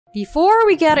Before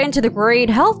we get into the great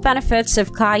health benefits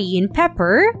of cayenne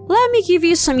pepper, let me give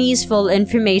you some useful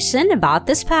information about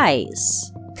the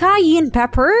spice. Cayenne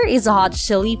pepper is a hot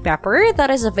chili pepper that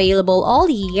is available all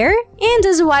year and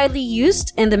is widely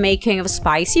used in the making of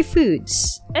spicy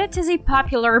foods. It is a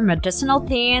popular medicinal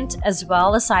plant as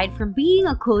well aside from being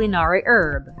a culinary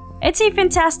herb. It's a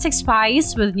fantastic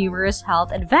spice with numerous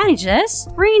health advantages,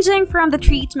 ranging from the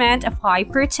treatment of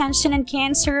hypertension and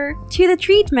cancer to the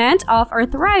treatment of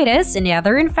arthritis and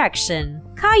other infection.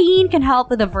 Cayenne can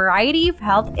help with a variety of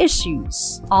health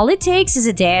issues. All it takes is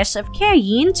a dash of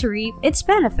cayenne to reap its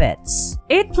benefits.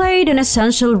 It played an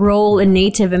essential role in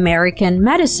Native American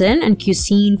medicine and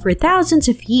cuisine for thousands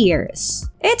of years.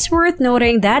 It's worth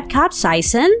noting that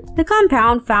capsaicin, the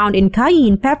compound found in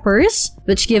cayenne peppers,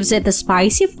 which gives it the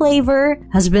spicy flavor,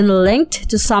 has been linked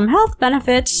to some health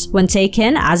benefits when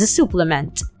taken as a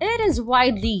supplement. It is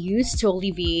widely used to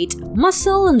alleviate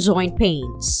muscle and joint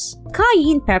pains.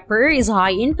 Cayenne pepper is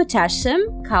high in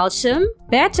potassium, calcium,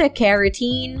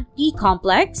 beta-carotene,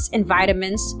 B-complex, and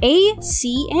vitamins A,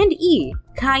 C, and E.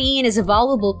 Cayenne is a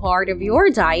valuable part of your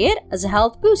diet as a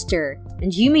health booster,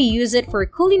 and you may use it for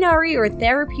culinary or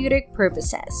therapeutic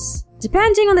purposes.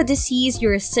 Depending on the disease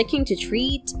you're seeking to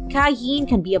treat, cayenne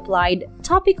can be applied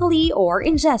topically or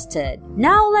ingested.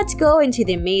 Now let's go into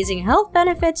the amazing health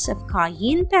benefits of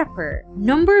cayenne pepper.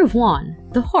 Number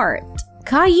 1. The heart.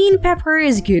 Cayenne pepper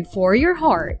is good for your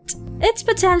heart. Its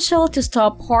potential to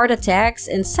stop heart attacks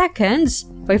in seconds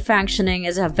by functioning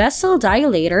as a vessel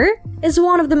dilator is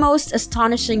one of the most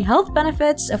astonishing health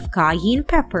benefits of cayenne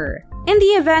pepper. In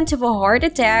the event of a heart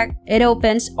attack, it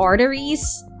opens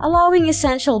arteries, allowing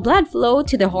essential blood flow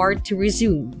to the heart to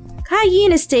resume.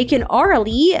 Cayenne is taken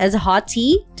orally as a hot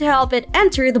tea to help it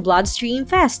enter the bloodstream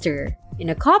faster. In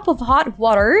a cup of hot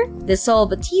water,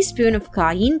 dissolve a teaspoon of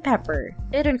cayenne pepper.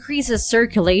 It increases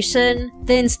circulation,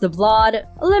 thins the blood,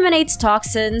 eliminates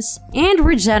toxins, and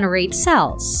regenerates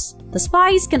cells. The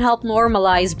spice can help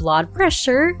normalize blood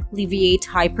pressure, alleviate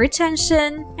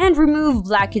hypertension, and remove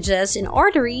blockages in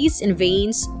arteries and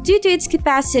veins due to its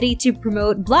capacity to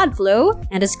promote blood flow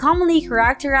and is commonly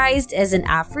characterized as an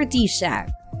aphrodisiac.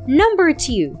 Number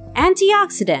 2.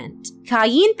 Antioxidant.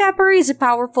 Cayenne pepper is a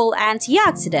powerful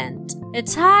antioxidant.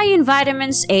 It's high in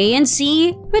vitamins A and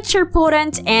C, which are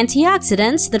potent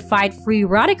antioxidants that fight free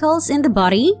radicals in the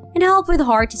body and help with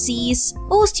heart disease,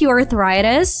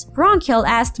 osteoarthritis, bronchial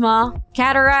asthma,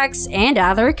 cataracts, and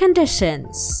other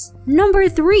conditions. Number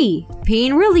 3.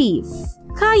 Pain relief.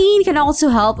 Cayenne can also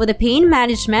help with the pain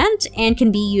management and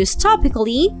can be used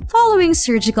topically following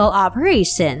surgical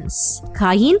operations.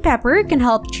 Cayenne pepper can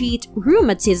help treat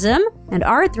rheumatism and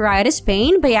arthritis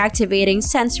pain by activating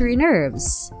sensory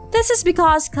nerves. This is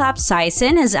because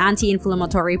capsaicin has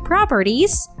anti-inflammatory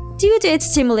properties due to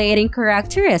its stimulating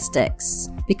characteristics.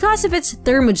 Because of its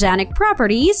thermogenic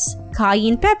properties,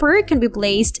 cayenne pepper can be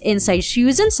placed inside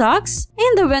shoes and socks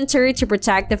in the winter to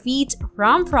protect the feet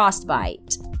from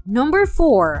frostbite. Number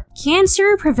 4.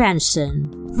 Cancer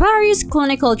prevention. Various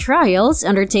clinical trials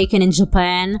undertaken in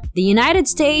Japan, the United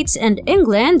States, and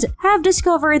England have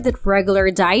discovered that regular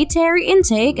dietary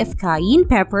intake of cayenne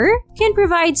pepper can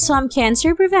provide some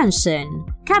cancer prevention.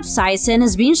 Capsaicin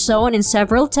has been shown in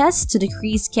several tests to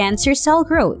decrease cancer cell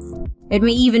growth. It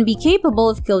may even be capable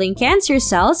of killing cancer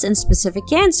cells in specific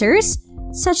cancers,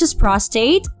 such as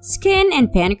prostate, skin,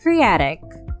 and pancreatic.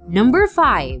 Number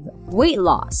 5. Weight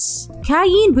loss.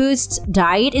 Cayenne boosts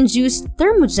diet-induced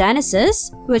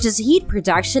thermogenesis, which is heat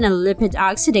production and lipid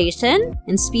oxidation,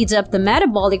 and speeds up the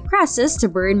metabolic process to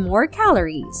burn more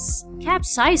calories.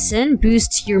 Capsaicin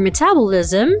boosts your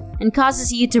metabolism and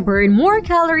causes you to burn more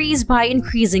calories by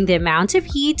increasing the amount of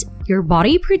heat your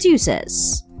body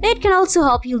produces. It can also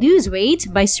help you lose weight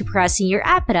by suppressing your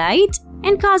appetite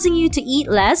and causing you to eat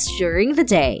less during the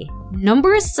day.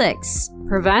 Number 6.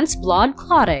 Prevents blood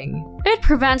clotting. It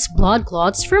prevents blood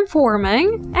clots from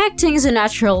forming, acting as a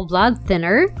natural blood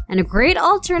thinner and a great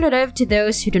alternative to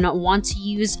those who do not want to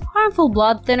use harmful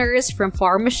blood thinners from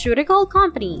pharmaceutical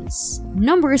companies.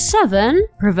 Number 7.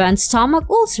 Prevents stomach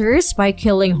ulcers by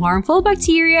killing harmful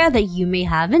bacteria that you may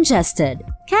have ingested.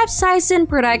 Capsaicin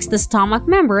protects the stomach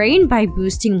membrane by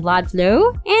boosting blood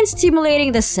flow and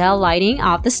stimulating the cell lining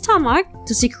of the stomach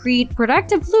to secrete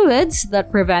protective fluids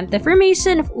that prevent the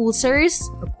formation of ulcers,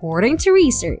 according to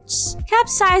research.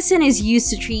 Capsaicin is used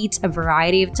to treat a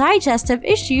variety of digestive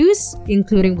issues,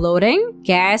 including bloating,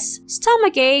 gas,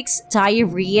 stomach aches,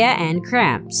 diarrhea, and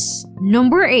cramps.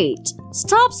 Number 8.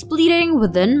 Stops bleeding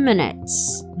within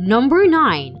minutes. Number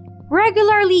 9.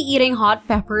 Regularly eating hot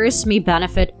peppers may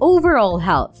benefit overall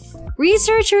health.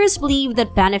 Researchers believe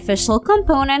that beneficial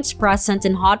components present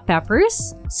in hot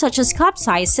peppers, such as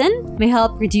capsaicin, may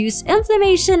help reduce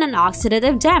inflammation and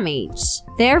oxidative damage,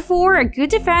 therefore a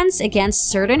good defense against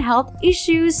certain health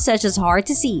issues such as heart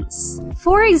disease.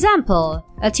 For example,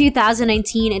 a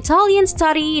 2019 Italian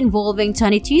study involving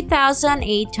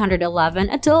 22,811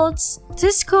 adults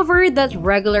discovered that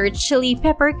regular chili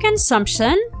pepper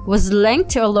consumption was linked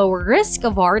to a lower risk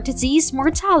of heart disease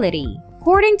mortality.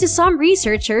 According to some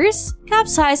researchers,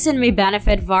 capsaicin may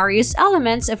benefit various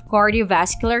elements of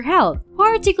cardiovascular health,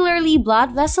 particularly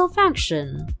blood vessel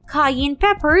function. Cayenne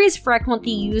pepper is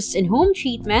frequently used in home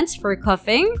treatments for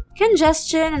coughing,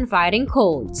 congestion, and fighting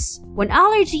colds. When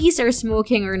allergies or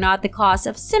smoking are not the cause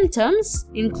of symptoms,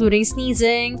 including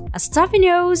sneezing, a stuffy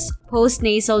nose,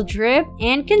 postnasal drip,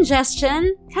 and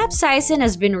congestion, capsaicin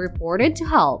has been reported to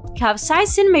help.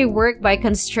 Capsaicin may work by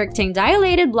constricting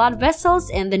dilated blood vessels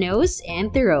in the nose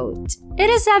and throat. It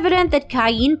is evident that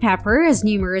cayenne pepper has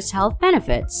numerous health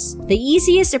benefits. The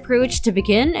easiest approach to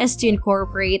begin is to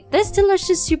incorporate this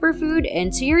delicious superfood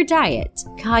into your diet.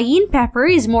 Cayenne pepper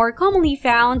is more commonly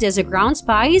found as a ground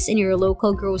spice in your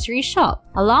local grocery shop,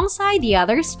 alongside the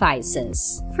other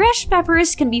spices. Fresh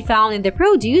peppers can be found in the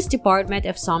produce department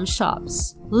of some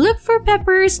shops. Look for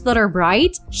peppers that are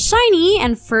bright, shiny,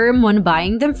 and firm when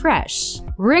buying them fresh.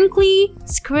 Wrinkly,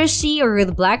 squishy, or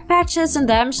with black patches on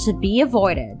them should be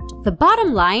avoided. The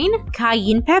bottom line,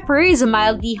 cayenne pepper is a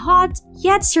mildly hot,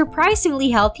 yet surprisingly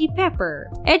healthy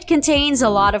pepper. It contains a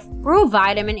lot of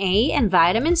provitamin A and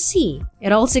vitamin C.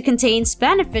 It also contains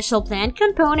beneficial plant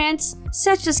components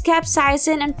such as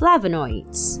capsaicin and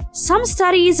flavonoids. Some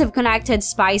studies have connected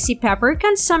spicy pepper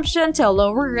consumption to a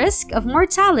lower risk of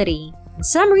mortality.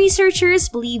 Some researchers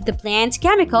believe the plant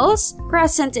chemicals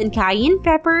present in cayenne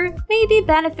pepper may be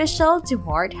beneficial to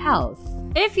heart health.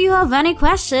 If you have any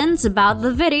questions about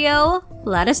the video,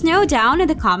 let us know down in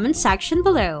the comment section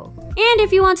below. And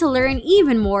if you want to learn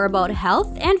even more about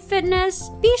health and fitness,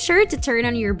 be sure to turn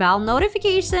on your bell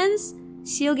notifications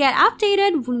so you'll get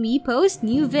updated when we post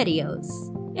new videos.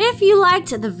 If you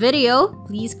liked the video,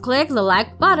 please click the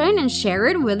like button and share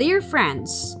it with your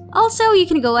friends. Also, you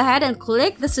can go ahead and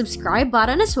click the subscribe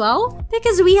button as well,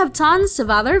 because we have tons of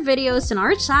other videos on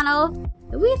our channel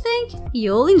that we think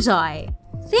you'll enjoy.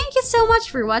 Thank you so much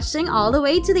for watching all the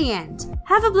way to the end.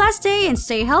 Have a blessed day and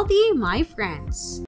stay healthy, my friends.